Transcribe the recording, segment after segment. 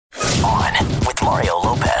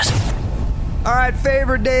right,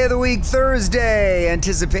 favorite day of the week, Thursday.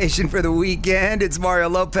 Anticipation for the weekend. It's Mario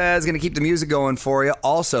Lopez. Going to keep the music going for you.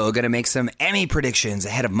 Also, going to make some Emmy predictions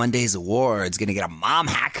ahead of Monday's awards. Going to get a mom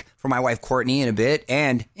hack for my wife, Courtney, in a bit.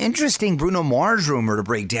 And interesting Bruno Mars rumor to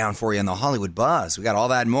break down for you on the Hollywood Buzz. We got all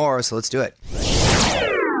that and more, so let's do it.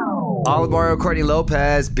 On with Mario, Courtney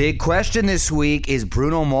Lopez. Big question this week. Is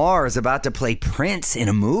Bruno Mars about to play Prince in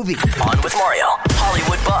a movie? On with Mario,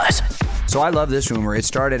 Hollywood Buzz. So I love this rumor. It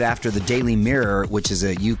started after the Daily Mirror, which is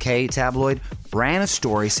a UK tabloid, ran a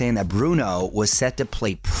story saying that Bruno was set to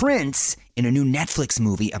play Prince in a new Netflix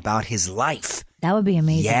movie about his life. That would be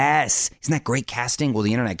amazing. Yes. Isn't that great casting? Well,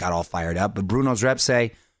 the internet got all fired up, but Bruno's reps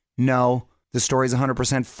say, no, the story's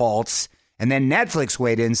 100% false. And then Netflix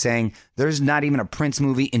weighed in saying there's not even a Prince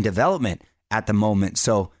movie in development at the moment.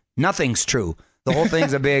 So nothing's true. The whole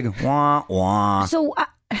thing's a big wah, wah. So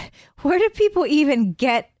where do people even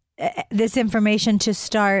get this information to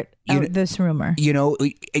start this rumor? You know,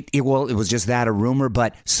 it was just that, a rumor,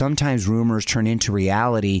 but sometimes rumors turn into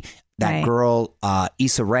reality. That Right. girl,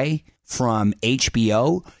 Issa Rae from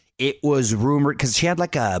HBO, it was rumored because she had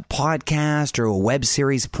like a podcast or a web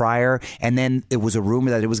series prior, and then it was a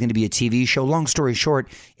rumor that it was going to be a TV show. Long story short,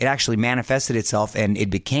 it actually manifested itself and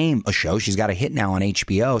it became a show. She's got a hit now on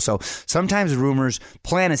HBO. So sometimes rumors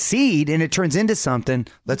plant a seed and it turns into something.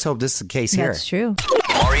 Let's hope this is the case here. That's true.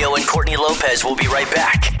 Mario and Courtney Lopez will be right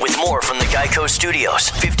back with more from the Geico Studios.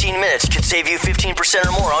 15 minutes could save you 15%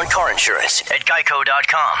 or more on car insurance at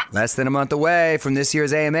geico.com. Less than a month away from this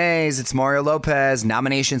year's AMAs, it's Mario Lopez.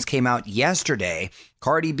 Nominations came out yesterday.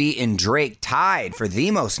 Cardi B and Drake tied for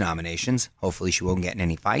the most nominations. Hopefully she won't get in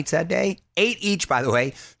any fights that day. 8 each, by the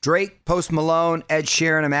way. Drake, Post Malone, Ed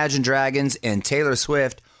Sheeran, Imagine Dragons, and Taylor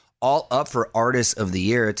Swift all up for Artist of the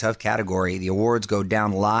Year. A tough category. The awards go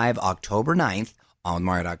down live October 9th on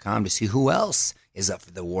Mario.com to see who else is up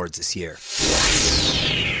for the awards this year.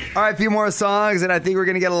 All right, a few more songs, and I think we're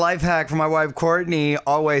going to get a life hack from my wife, Courtney,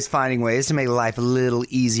 always finding ways to make life a little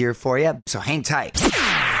easier for you. So hang tight.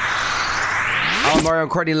 I'm Mario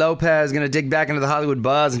and Courtney Lopez. Going to dig back into the Hollywood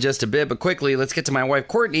Buzz in just a bit, but quickly, let's get to my wife,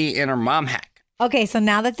 Courtney, and her mom hack. Okay, so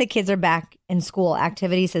now that the kids are back in school,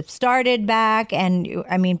 activities have started back, and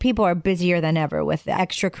I mean, people are busier than ever with the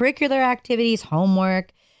extracurricular activities,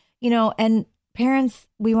 homework, and parents,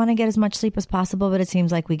 we want to get as much sleep as possible, but it seems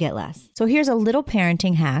like we get less. So here's a little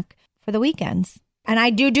parenting hack for the weekends. And I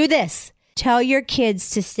do this. Tell your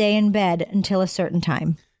kids to stay in bed until a certain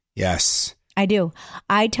time. Yes. I do.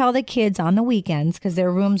 I tell the kids on the weekends, because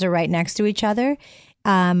their rooms are right next to each other.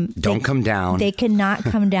 Don't come down. They cannot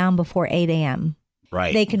come down before 8 a.m.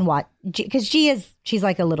 Right. They can watch, because she's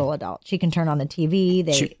like a little adult. She can turn on the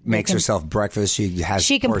TV. She makes herself breakfast. She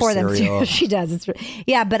can pour them cereal. cereal. She does.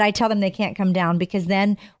 Yeah, but I tell them they can't come down, because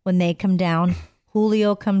then when they come down,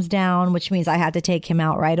 Julio comes down, which means I have to take him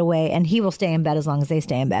out right away, and he will stay in bed as long as they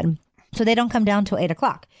stay in bed. So they don't come down till 8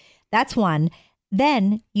 o'clock. That's one.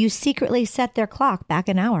 Then you secretly set their clock back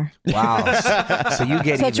an hour. Wow. So you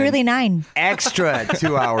get So it's really 9. extra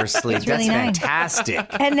 2 hours sleep. It's really That's 9. fantastic.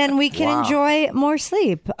 And then we can enjoy more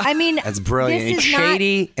sleep. I mean, That's brilliant. This It's is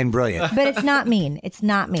shady and brilliant. but it's not mean. It's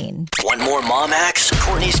not mean. Want more mom hacks?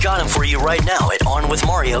 Courtney's got them for you right now at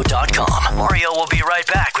onwithmario.com. Mario will be right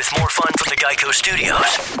back with more fun from the Geico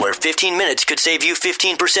Studios, where 15 minutes could save you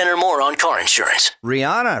 15% or more on car insurance.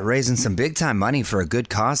 Rihanna raising some big time money for a good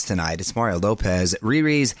cause tonight. It's Mario Lopez.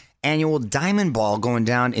 Riri's annual Diamond Ball going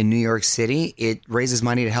down in New York City. It raises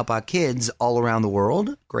money to help out kids all around the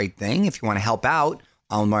world. Great thing. If you want to help out,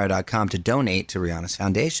 on Mario.com to donate to Rihanna's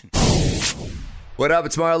foundation. What up?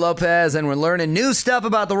 It's Mario Lopez, and we're learning new stuff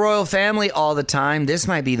about the royal family all the time. This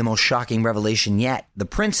might be the most shocking revelation yet. The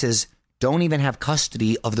princes don't even have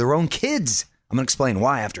custody of their own kids. I'm going to explain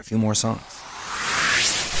why after a few more songs.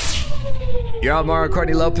 You're on Mario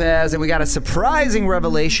Courtney Lopez, and we got a surprising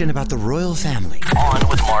revelation about the royal family. On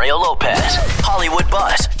with Mario Lopez, Hollywood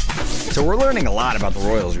Buzz. So we're learning a lot about the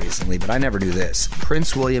royals recently, but I never do this.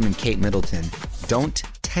 Prince William and Kate Middleton don't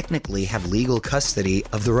technically have legal custody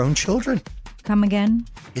of their own children. Come again?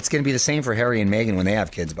 It's going to be the same for Harry and Meghan when they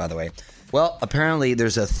have kids, by the way. Well, apparently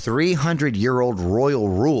there's a 300-year-old royal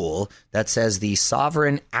rule that says the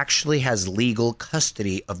sovereign actually has legal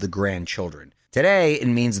custody of the grandchildren. Today, it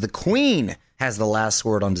means the Queen has the last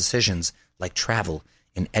word on decisions like travel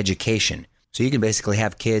and education. So you can basically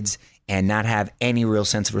have kids and not have any real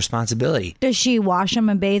sense of responsibility. Does she wash them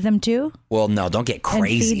and bathe them too? Well, no, don't get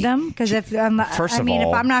crazy. And feed them? Because if if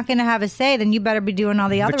I'm not going to have a say, then you better be doing all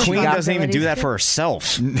the other. The queen doesn't even do that for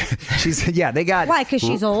herself. They got why? Because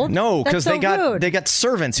she's old. No, because they got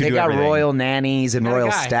servants who do everything. They got royal nannies and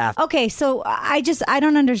royal staff. Okay, so I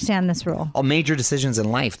don't understand this rule. All major decisions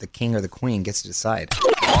in life, the king or the queen gets to decide.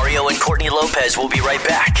 Mario and Courtney Lopez will be right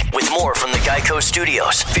back with more from the Geico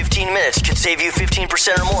Studios. 15 minutes could save you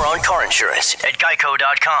 15% or more on car insurance at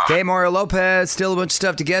geico.com. Okay, Mario Lopez, still a bunch of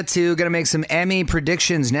stuff to get to. Going to make some Emmy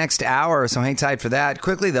predictions next hour, so hang tight for that.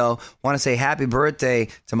 Quickly, though, want to say happy birthday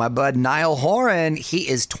to my bud Niall Horan. He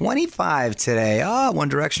is 25 today. One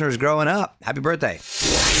Directioner is growing up. Happy birthday.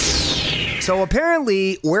 So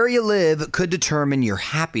apparently, where you live could determine your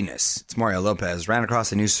happiness. It's Mario Lopez. Ran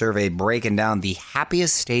across a new survey breaking down the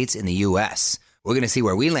happiest states in the U.S. We're going to see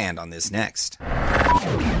where we land on this next.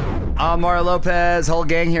 I'm Mario Lopez, whole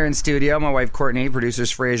gang here in studio. My wife Courtney, producers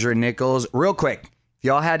Fraser and Nichols. Real quick, if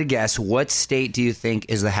y'all had to guess, what state do you think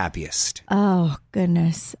is the happiest? Oh,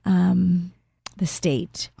 goodness. The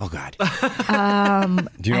state. Oh, God.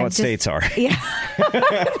 Do you know what states are? Yeah.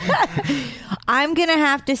 I'm going to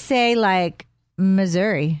have to say, like,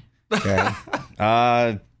 Missouri. Okay.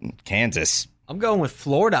 Kansas. I'm going with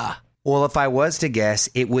Florida. Well, if I was to guess,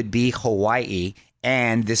 it would be Hawaii.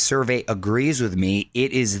 And this survey agrees with me.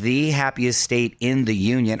 It is the happiest state in the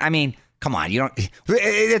union. I mean, come on,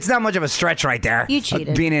 it's not much of a stretch right there. You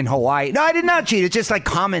cheated. Being in Hawaii. No, I did not cheat. It's just like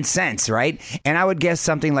common sense, right? And I would guess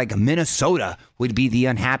something like Minnesota would be the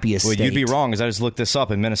unhappiest state. Well, you'd be wrong, because I just looked this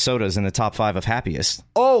up, and Minnesota is in the top 5 of happiest.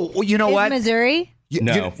 Oh, well, you know what? Missouri?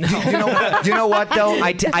 No. You know what, though?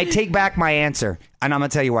 I take back my answer, and I'm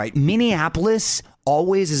going to tell you why. Minneapolis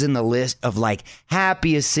always is in the list of like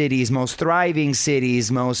happiest cities, most thriving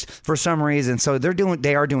cities, for some reason. So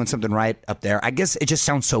they are doing something right up there. I guess it just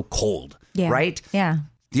sounds so cold, right? Yeah.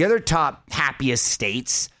 The other top happiest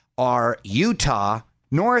states are Utah,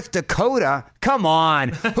 North Dakota. Come on.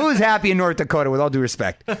 Who's happy in North Dakota, with all due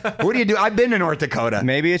respect? What do you do? I've been to North Dakota.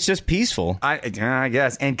 Maybe it's just peaceful. I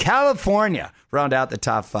guess. And California round out the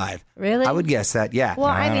top 5. Really? I would guess that, yeah. Well,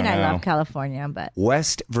 I love California, but...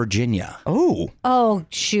 West Virginia. Oh,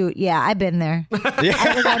 shoot. Yeah, I've been there.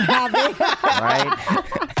 I was unhappy.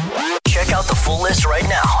 Right? Check out the full list right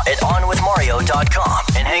now at onwithmario.com.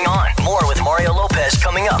 And hang on, more with Mario Lopez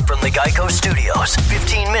coming up from the Geico Studios.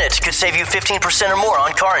 15 minutes could save you 15% or more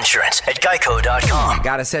on car insurance at geico.com.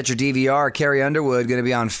 Gotta set your DVR. Carrie Underwood going to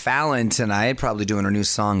be on Fallon tonight, probably doing her new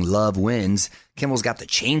song, Love Wins. Kimmel's got the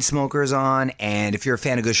Chainsmokers on. And if you're a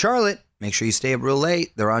fan of Good Charlotte, make sure you stay up real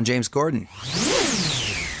late. They're on James Corden.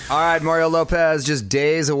 All right, Mario Lopez, just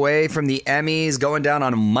days away from the Emmys, going down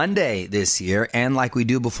on Monday this year. And like we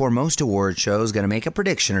do before most award shows, going to make a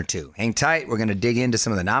prediction or two. Hang tight. We're going to dig into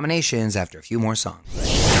some of the nominations after a few more songs.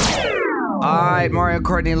 All right, Mario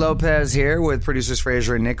Courtney Lopez here with producers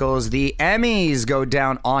Fraser and Nichols. The Emmys go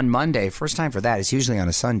down on Monday. First time for that. It's usually on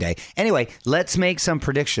a Sunday. Anyway, let's make some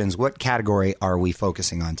predictions. What category are we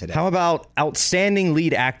focusing on today? How about Outstanding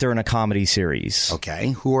Lead Actor in a Comedy Series? Okay,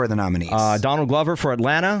 who are the nominees? Donald Glover for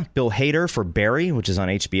Atlanta, Bill Hader for Barry, which is on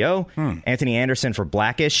HBO, Anthony Anderson for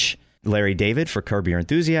Blackish, Larry David for Curb Your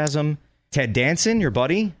Enthusiasm, Ted Danson, your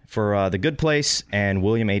buddy, for The Good Place, and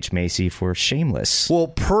William H. Macy for Shameless. Well,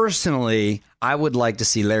 personally, I would like to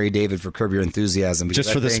see Larry David for Curb Your Enthusiasm.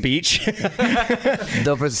 Just for the speech?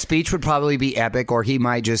 Though the speech would probably be epic, or he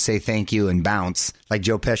might just say thank you and bounce, like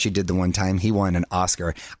Joe Pesci did the one time. He won an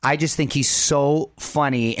Oscar. I just think he's so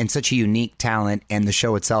funny and such a unique talent, and the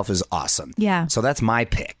show itself is awesome. Yeah. So that's my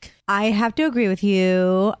pick. I have to agree with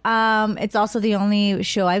you. It's also the only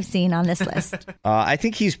show I've seen on this list. I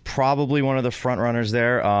think he's probably one of the front runners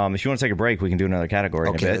there. If you want to take a break, we can do another category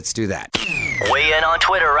in a bit. Okay, let's do that. Weigh in on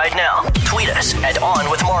Twitter right now. Tweet us at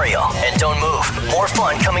OnWithMario. And don't move. More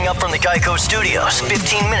fun coming up from the Geico Studios.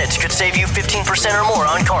 15 minutes could save you 15% or more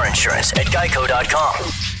on car insurance at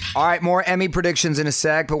geico.com. All right, more Emmy predictions in a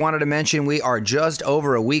sec, but wanted to mention we are just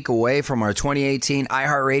over a week away from our 2018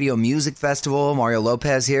 iHeartRadio Music Festival. Mario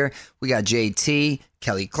Lopez here. We got JT,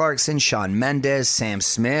 Kelly Clarkson, Shawn Mendes, Sam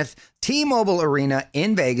Smith, T-Mobile Arena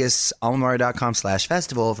in Vegas,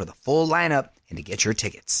 onwithmario.com/festival for the full lineup and to get your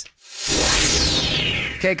tickets.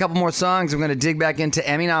 Okay, a couple more songs. We're going to dig back into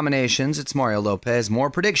Emmy nominations. It's Mario Lopez. More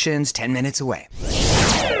predictions 10 minutes away.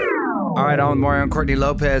 All right, I'm with Mario and Courtney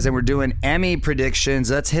Lopez, and we're doing Emmy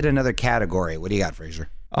predictions. Let's hit another category. What do you got, Fraser?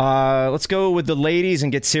 Let's go with the ladies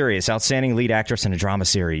and get serious. Outstanding Lead Actress in a Drama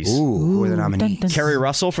Series. Ooh, who are the nominees? Kerry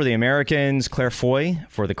Russell for The Americans, Claire Foy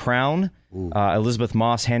for The Crown, Elizabeth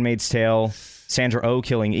Moss, Handmaid's Tale, Sandra Oh,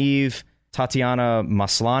 Killing Eve, Tatiana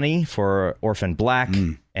Maslany for Orphan Black,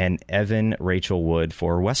 and Evan Rachel Wood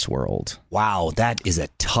for Westworld. Wow, that is a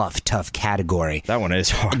tough category. That one is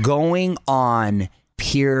hard. Going on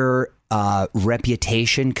pure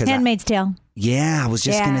reputation. Because Handmaid's Tale. Yeah, I was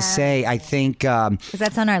just going to say, I think... Because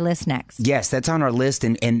that's on our list next. Yes, that's on our list.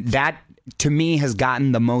 And that, to me, has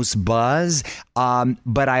gotten the most buzz.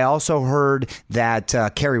 But I also heard that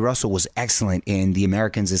Kerry Russell was excellent in The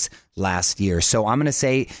Americans this last year. So I'm going to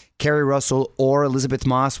say Kerry Russell or Elizabeth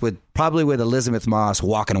Moss, probably with Elizabeth Moss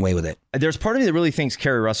walking away with it. There's part of me that really thinks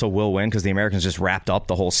Kerry Russell will win because The Americans just wrapped up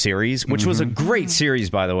the whole series, which was a great series,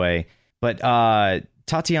 by the way. But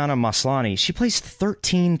Tatiana Maslany, she plays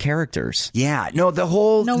 13 characters. Yeah, no, the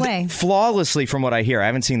whole... No way. Flawlessly, from what I hear. I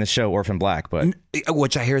haven't seen the show Orphan Black, but...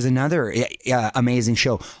 Which I hear is another amazing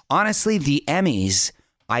show. Honestly, the Emmys,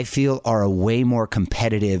 I feel, are a way more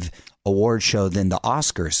competitive award show than the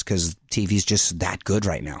Oscars because TV's just that good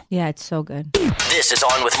right now. Yeah, it's so good. This is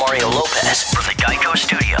On with Mario Lopez from the Geico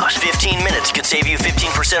Studios. 15 minutes could save you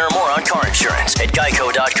 15% or more on car insurance at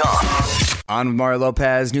geico.com. On with Mario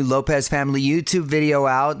Lopez, new Lopez Family YouTube video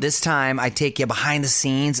out. This time, I take you behind the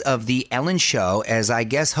scenes of the Ellen Show as I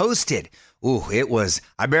guest hosted. Ooh,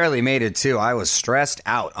 I barely made it too. I was stressed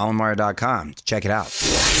out. OnWithMario.com. Check it out.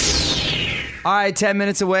 All right, 10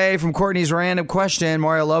 minutes away from Courtney's random question.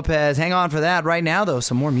 Mario Lopez. Hang on for that. Right now, though,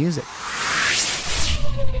 some more music.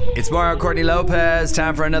 It's Mario Courtney Lopez.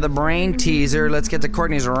 Time for another brain teaser. Let's get to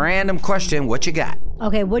Courtney's random question. What you got?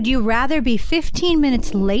 Okay, would you rather be 15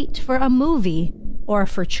 minutes late for a movie or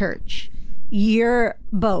for church? You're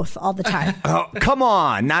both all the time. Oh, come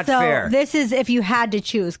on. Not fair. This is if you had to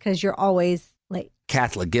choose because you're always late.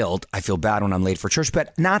 Catholic guilt. I feel bad when I'm late for church,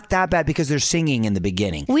 but not that bad because they're singing in the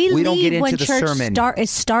beginning. We don't get into when the church sermon. is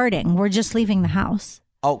starting. We're just leaving the house.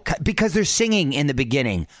 Oh, because they're singing in the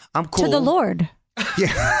beginning. I'm cool. To the Lord.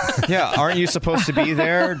 Yeah, aren't you supposed to be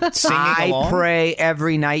there singing along? I pray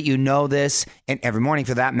every night, you know this, and every morning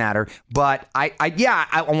for that matter. But I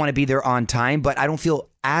want to be there on time, but I don't feel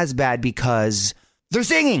as bad because they're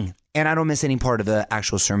singing. And I don't miss any part of the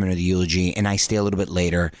actual sermon or the eulogy, and I stay a little bit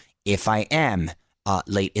later if I am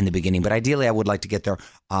late in the beginning. But ideally, I would like to get there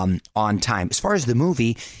on time. As far as the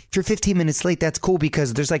movie, if you're 15 minutes late, that's cool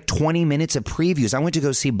because there's like 20 minutes of previews. I went to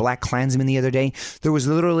go see Black Klansman the other day. There was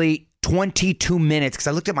literally 22 minutes because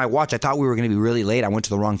I looked at my watch. I thought we were going to be really late. I went to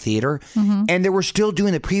the wrong theater and they were still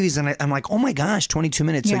doing the previews. And I'm like, oh my gosh, 22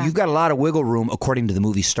 minutes. Yeah. So you've got a lot of wiggle room according to the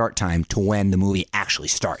movie start time to when the movie actually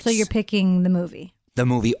starts. So you're picking the movie. The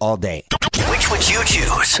movie all day. Which would you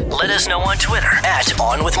choose? Let us know on Twitter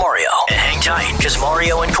 @OnWithMario. And hang tight, because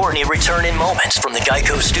Mario and Courtney return in moments from the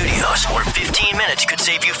Geico Studios, where 15 minutes could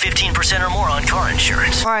save you 15% or more on car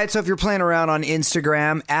insurance. All right, so if you're playing around on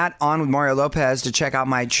Instagram @OnWithMarioLopez to check out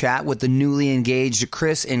my chat with the newly engaged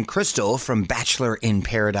Chris and Crystal from Bachelor in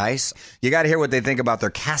Paradise, you got to hear what they think about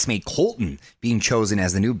their castmate Colton being chosen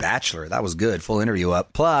as the new Bachelor. That was good. Full interview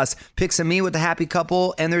up. Plus, pics of me with the happy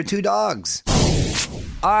couple and their 2 dogs.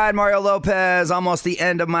 All right, Mario Lopez, almost the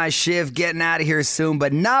end of my shift, getting out of here soon,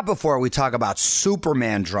 but not before we talk about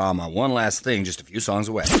Superman drama. One last thing, just a few songs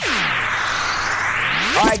away. All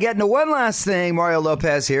right, getting to one last thing. Mario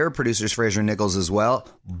Lopez here, producers Fraser Nichols as well.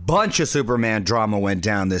 Bunch of Superman drama went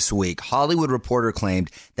down this week. Hollywood Reporter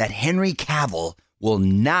claimed that Henry Cavill will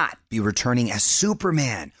not be returning as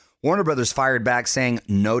Superman. Warner Brothers fired back saying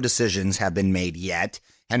no decisions have been made yet.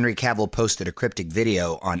 Henry Cavill posted a cryptic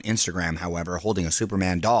video on Instagram, however, holding a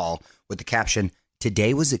Superman doll with the caption,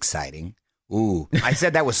 "Today was exciting." Ooh, I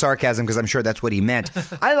said that with sarcasm because I'm sure that's what he meant.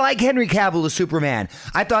 I like Henry Cavill as Superman.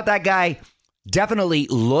 I thought that guy definitely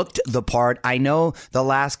looked the part. I know the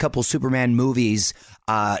last couple Superman movies,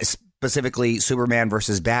 specifically Superman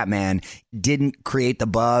versus Batman, didn't create the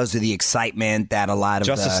buzz or the excitement that a lot of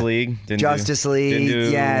Justice League.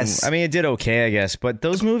 Yes. I mean, it did okay, I guess, but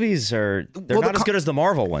those movies they're not as good as the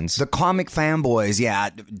Marvel ones. The comic fanboys,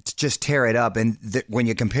 just tear it up. And when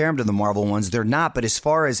you compare them to the Marvel ones, they're not. But as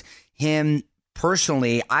far as him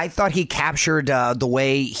personally, I thought he captured the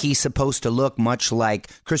way he's supposed to look, much like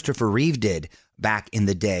Christopher Reeve did back in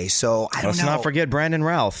the day. So I don't know. Let's not forget Brandon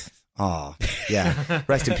Routh. Oh, yeah.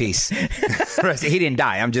 Rest in peace. He didn't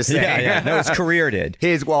die. I'm just saying. Yeah. No, his career did.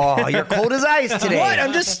 You're cold as ice today.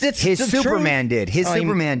 What? His Superman did.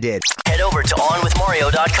 Superman did. Head over to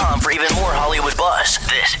OnWithMario.com for even more Hollywood buzz.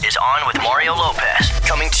 This is On with Mario Lopez,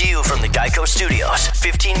 coming to you from the Geico Studios.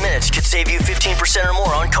 15 minutes could save you 15% or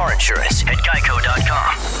more on car insurance at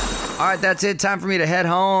geico.com. All right, that's it. Time for me to head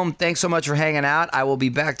home. Thanks so much for hanging out. I will be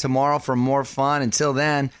back tomorrow for more fun. Until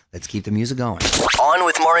then, let's keep the music going. On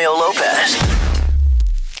with Mario Lopez.